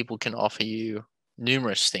people can offer you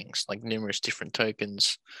numerous things like numerous different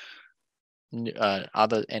tokens,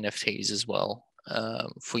 other NFTs as well,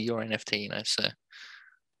 for your NFT.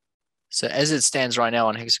 So as it stands right now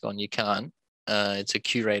on Hexagon, you can't. It's a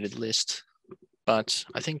curated list, but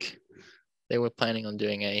I think they were planning on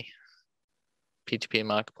doing a peer-to-peer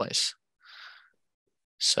marketplace.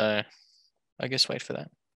 So I guess wait for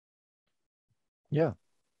that. Yeah,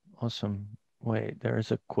 awesome. Wait, there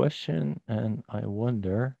is a question, and I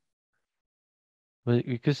wonder,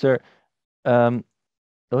 because um,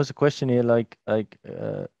 there was a question here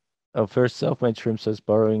oh, first self-made shrimp says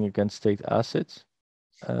borrowing against state assets.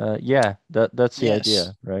 Yeah, that's the Yes.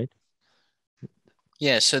 idea, right?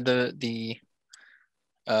 Yeah. So the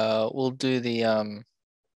we'll do the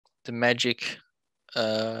magic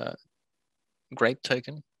uh grape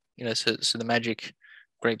token. So the magic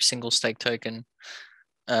grape single stake token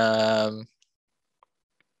um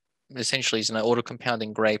essentially is an auto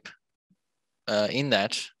compounding grape in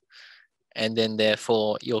that, and then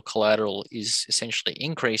therefore your collateral is essentially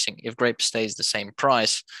increasing. If grape stays the same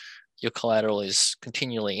price, your collateral is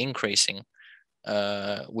continually increasing,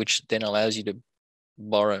 which then allows you to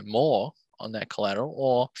borrow more on that collateral.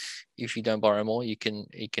 Or if you don't borrow more, you can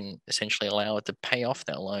essentially allow it to pay off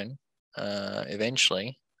that loan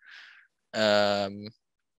eventually, um,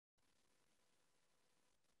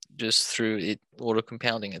 just through it auto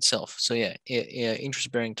compounding itself. So yeah,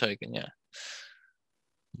 interest bearing token. Yeah.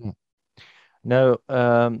 Yeah. No,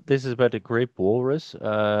 this is about the Grape Walrus.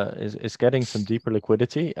 Is getting some deeper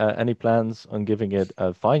liquidity. Any plans on giving it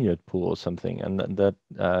a vineyard pool or something? And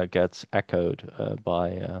that gets echoed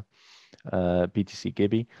by BTC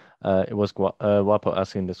Gibby. It was Wapo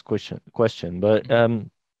asking this question, but Mm-hmm.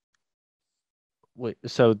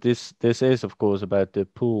 so this is of course about the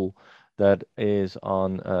pool that is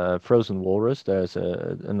on Frozen Walrus. There's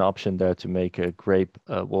an option there to make a Grape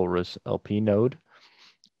Walrus LP node.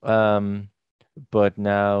 Um, but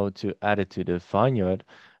now to add it to the vineyard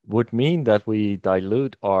would mean that we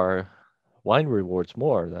dilute our wine rewards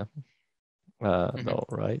more, Mm-hmm. though,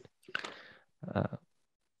 right? Uh,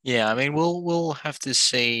 Yeah, I mean, we'll have to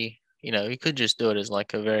see. We could just do it as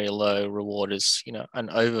like a very low reward, as an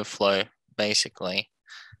overflow, basically.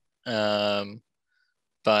 Um,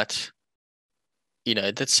 but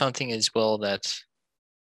that's something as well that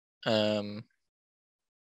um,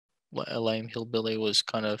 a lame hillbilly was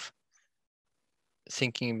kind of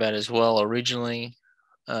thinking about as well originally.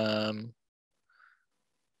 Um,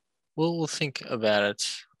 we'll think about it.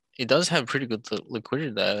 It does have pretty good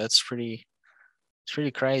liquidity though. It's pretty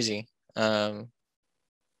crazy.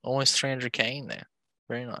 Almost 300K in there.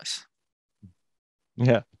 Very nice.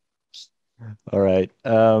 yeah. All right.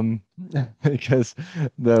 Because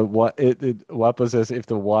the what it Wappo says if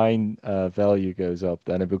the wine value goes up,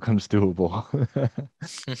 then it becomes doable.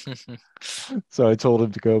 So I told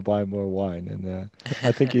him to go buy more wine, and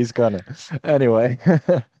I think he's gonna. Anyway,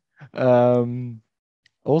 um,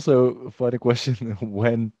 also funny question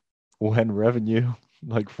when revenue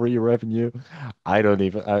like free revenue, I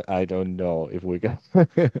don't know if we gonna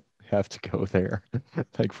have to go there.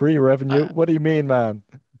 Like free revenue, uh, what do you mean, man?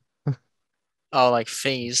 Oh, like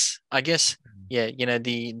fees. I guess, yeah,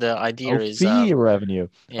 the Oh, idea is fee revenue.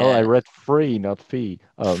 Oh, I yeah, read free, not fee.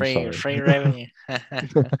 Oh, I'm sorry. free revenue.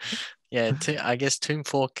 Yeah, I guess Toon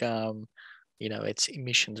Fork, it's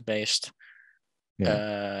emissions based Yeah.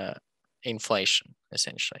 uh inflation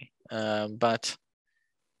essentially. But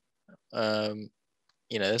um,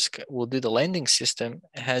 we'll do the lending system.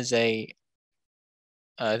 It has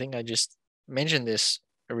I think I just mentioned this,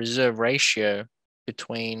 a reserve ratio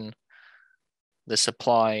between the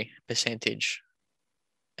supply percentage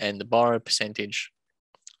and the borrow percentage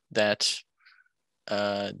that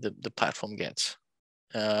the platform gets.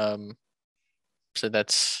 Um, so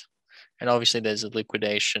that's, and obviously there's a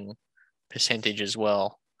liquidation percentage as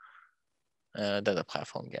well that the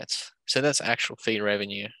platform gets. So that's actual fee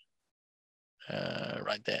revenue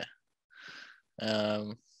right there.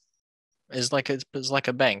 Um, it's like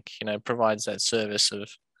a bank, provides that service of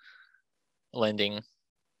lending,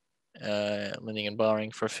 lending and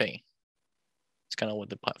borrowing for a fee. It's kind of what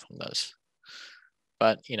the platform does.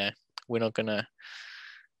 But we're not gonna,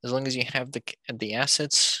 as long as you have the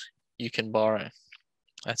assets, you can borrow.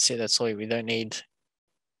 That's it. That's all. We don't need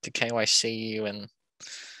to KYC you and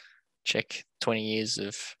check 20 years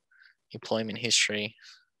of employment history.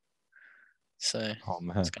 So Oh it's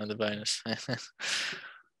man. kind of the bonus.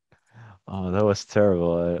 Oh, that was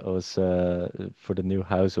terrible. I was for the new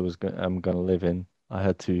house I'm gonna live in. I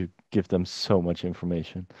had to give them so much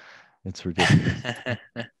information. It's ridiculous.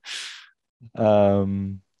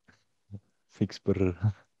 Um, fix brr.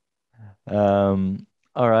 All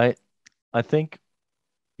right. I think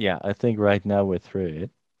yeah, I think right now we're through it.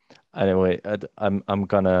 Anyway, I'm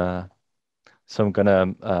gonna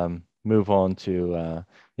move on to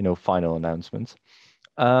final announcements.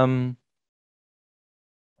 Um,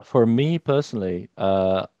 For me personally,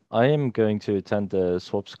 I am going to attend the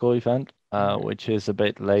Swap School event, Mm, which is a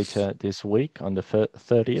bit later this week on the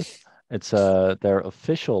 30th. It's their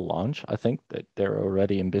official launch. I think that they're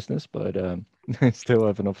already in business, but they still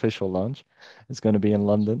have an official launch. It's going to be in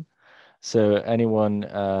London. So anyone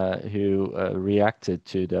who reacted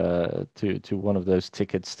to to one of those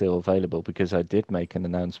tickets still available, because I did make an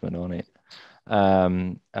announcement on it,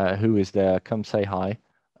 who is there, come say hi.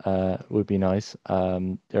 Would be nice.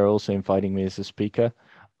 They're also inviting me as a speaker.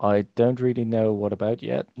 I don't really know what about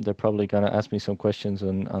yet. They're probably going to ask me some questions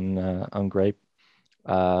on Grape.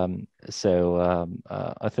 I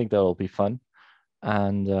think that'll be fun,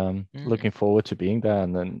 and mm, looking forward to being there.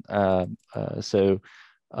 And then we're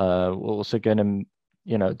also going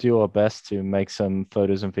to do our best to make some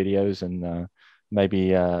photos and videos, and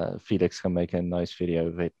maybe Felix can make a nice video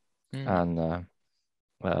of it, mm. and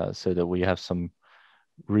so that we have some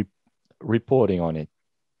re reporting on it.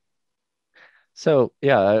 So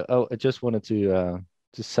yeah, I just wanted to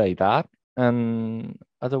say that, and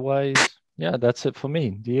otherwise, yeah, that's it for me.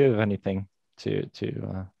 Do you have anything to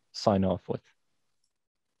sign off with?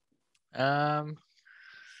 Um,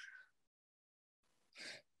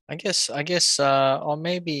 I guess, or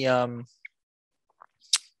maybe I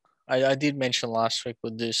did mention last week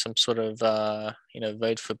we'll do some sort of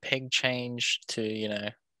vote for peg change to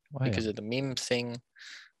Oh yeah, because of the meme thing.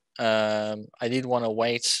 I did want to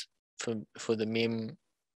wait for the meme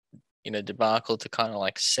debacle to kind of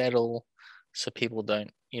like settle, so people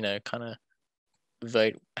don't kind of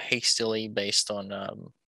vote hastily based on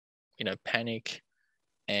panic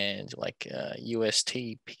and like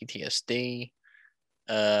UST PTSD.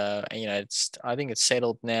 And, I think it's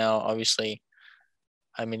settled now. Obviously,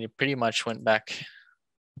 I mean it pretty much went back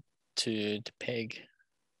to peg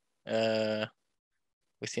uh,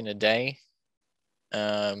 within a day.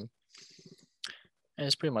 Um, and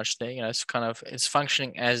it's pretty much there. It's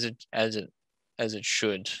functioning as it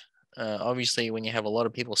should. Obviously, when you have a lot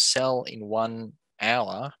of people sell in 1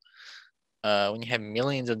 hour, when you have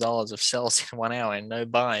millions of dollars of sells in 1 hour and no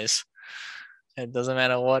buys, it doesn't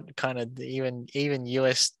matter what kind of even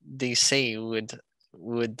USDC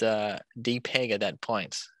would depeg at that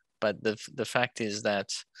point. But the fact is that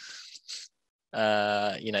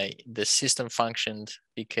the system functioned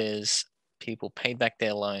because people paid back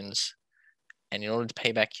their loans, and in order to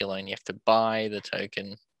pay back your loan, you have to buy the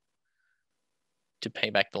token to pay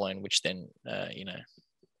back the loan, which then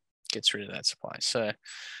gets rid of that supply. So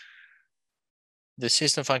the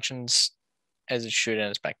system functions as it should, and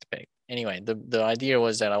it's back to peg. Anyway, the idea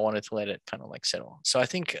was that I wanted to let it kind of like settle. So I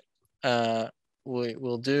think uh,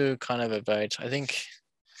 we'll do kind of a vote. I think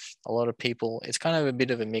a lot of people. It's kind of a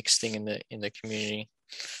bit of a mixed thing in the community.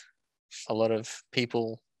 A lot of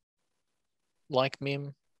people like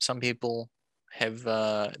meme. Some people have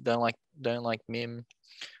don't like meme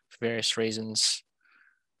for various reasons.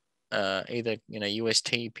 Either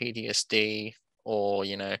UST PTSD, or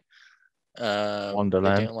they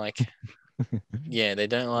Wonderland. don't like, yeah, they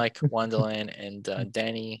don't like Wonderland and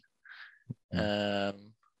Danny, Yeah.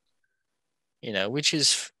 um, which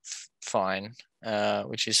is fine,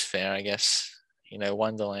 which is fair, I guess.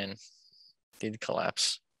 Wonderland did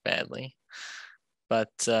collapse badly,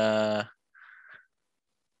 but I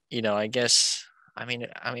guess I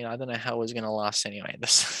don't know how it was gonna last anyway.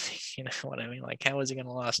 That's the thing, you know what I mean? Like, how is it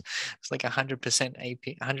gonna last? It's like 100%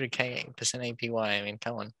 AP, 100k% APY. I mean,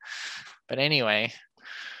 come on. But anyway,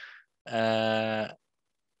 uh,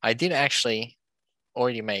 I did actually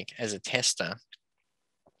already make as a tester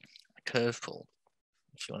a curve pool.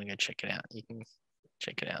 If you want to go check it out, you can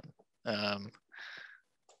check it out.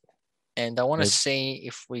 And I want to Maybe. see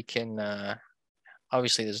if we can.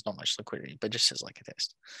 Obviously, there's not much liquidity, but just as like a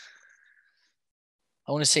test.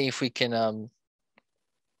 I want to see if we can,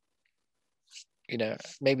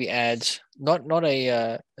 maybe add not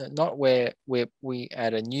where we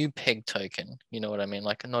add a new peg token. You know what I mean?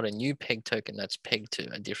 Like, not a new peg token that's pegged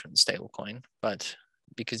to a different stablecoin, but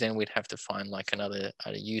because then we'd have to find like another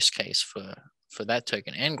use case for that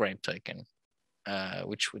token and Grape token,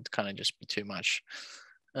 which would kind of just be too much.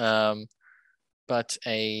 But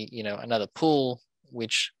another pool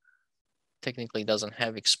which technically doesn't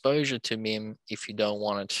have exposure to MIM if you don't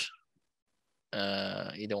want it.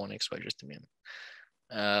 You don't want exposures to MIM.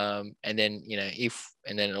 And then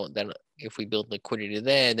if we build liquidity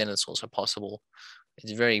there, then it's also possible.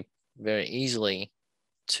 It's very, very easily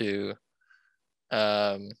to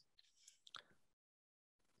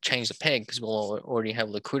change the peg because we'll already have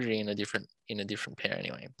liquidity in a different pair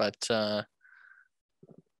anyway. But I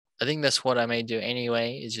think that's what I may do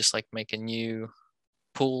anyway, is just like make a new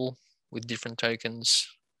pool with different tokens,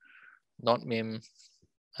 not MIM,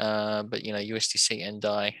 but USDC and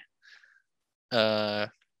DAI,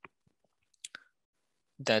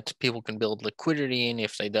 that people can build liquidity in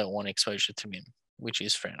if they don't want exposure to MIM, which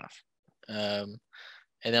is fair enough. And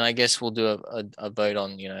then I guess we'll do a vote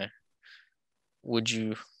on,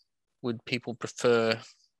 would people prefer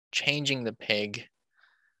changing the peg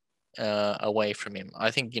away from MIM?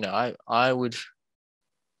 I think, I would.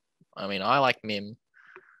 I mean, I like MIM,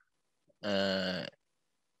 because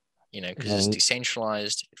it's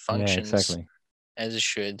decentralized, it Yeah, functions exactly. as it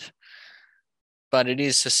should, but it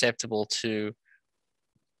is susceptible to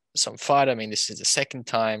some fight. I mean, this is the second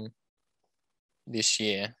time this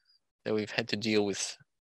year that we've had to deal with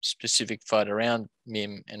specific fight around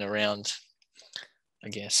MIM and around, I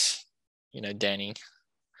guess, Danny,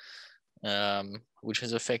 which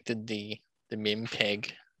has affected the MIM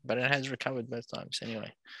peg, but it has recovered both times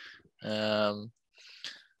anyway.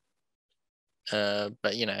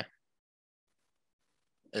 But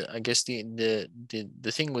I guess the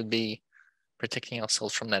thing would be protecting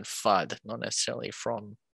ourselves from that FUD, not necessarily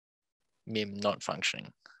from MIM not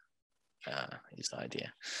functioning. Is the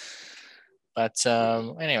idea. But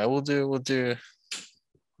anyway, we'll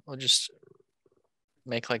just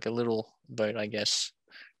make like a little vote, I guess,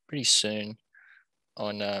 pretty soon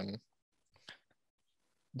on do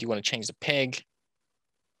you want to change the peg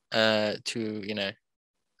to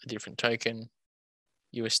a different token,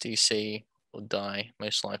 USDC or DAI,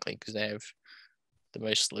 most likely, because they have the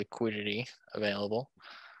most liquidity available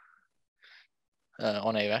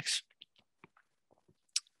on AVAX.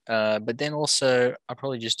 But then also, I'll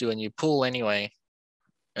probably just do a new pool anyway,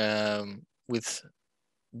 with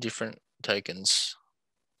different tokens,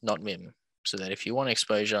 not MIM, so that if you want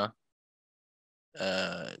exposure,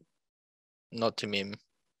 not to MIM,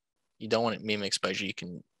 you don't want MIM exposure, you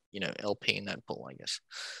can, LP in that pool, I guess.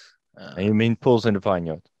 And you mean pools in the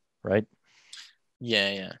vineyard, right?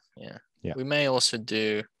 Yeah. We may also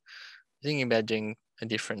thinking about doing a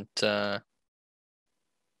different.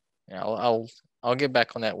 I'll get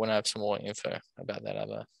back on that when I have some more info about that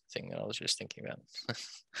other thing that I was just thinking about.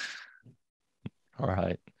 All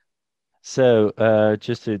right. So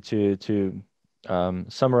just to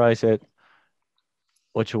summarize it,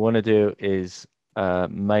 what you want to do is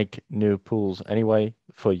make new pools anyway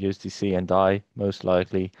for USDC and DAI, most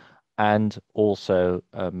likely, and also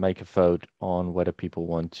make a vote on whether people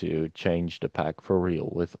want to change the pack for real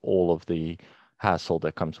with all of the hassle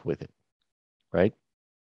that comes with it, right?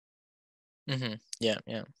 Yeah.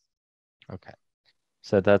 Okay.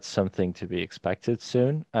 So that's something to be expected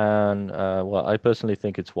soon. And well, I personally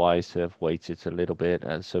think it's wise to have waited a little bit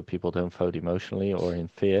so people don't vote emotionally or in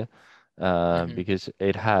fear, because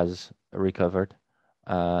it has recovered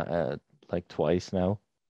like twice now.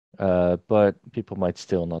 But people might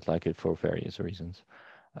still not like it for various reasons.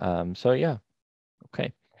 So yeah,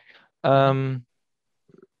 okay.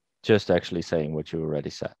 Just actually saying what you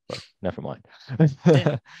already said, but never mind.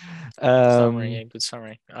 Yeah. Summary, Um, yeah, good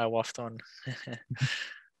summary. I waffed on.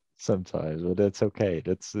 Sometimes, but that's okay.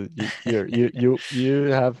 That's you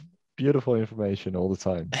have beautiful information all the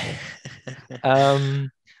time. So,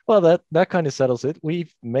 well, that kind of settles it.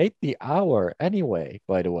 We've made the hour anyway,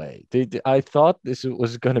 by the way. I thought this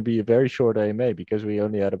was going to be a very short AMA because we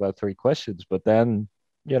only had about 3 questions, but then,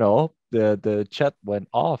 the chat went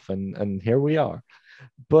off, and here we are.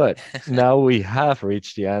 But now we have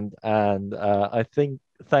reached the end, and I think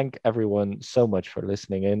thank everyone so much for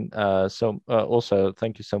listening in. Also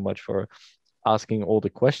thank you so much for asking all the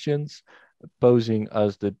questions, posing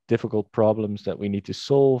us the difficult problems that we need to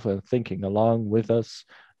solve, and thinking along with us,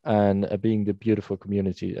 and being the beautiful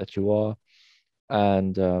community that you are.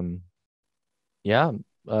 And yeah,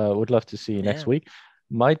 would love to see you next Yeah. week.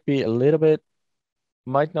 Might be a little bit,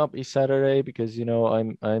 might not be Saturday because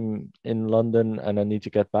I'm in London and I need to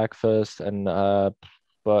get back first, and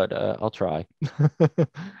but I'll try.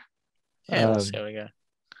 Yeah, we'll see Um, how we go.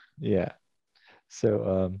 yeah.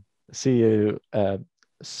 So see you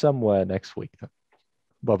somewhere next week.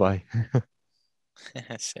 Bye bye.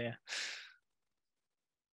 See ya.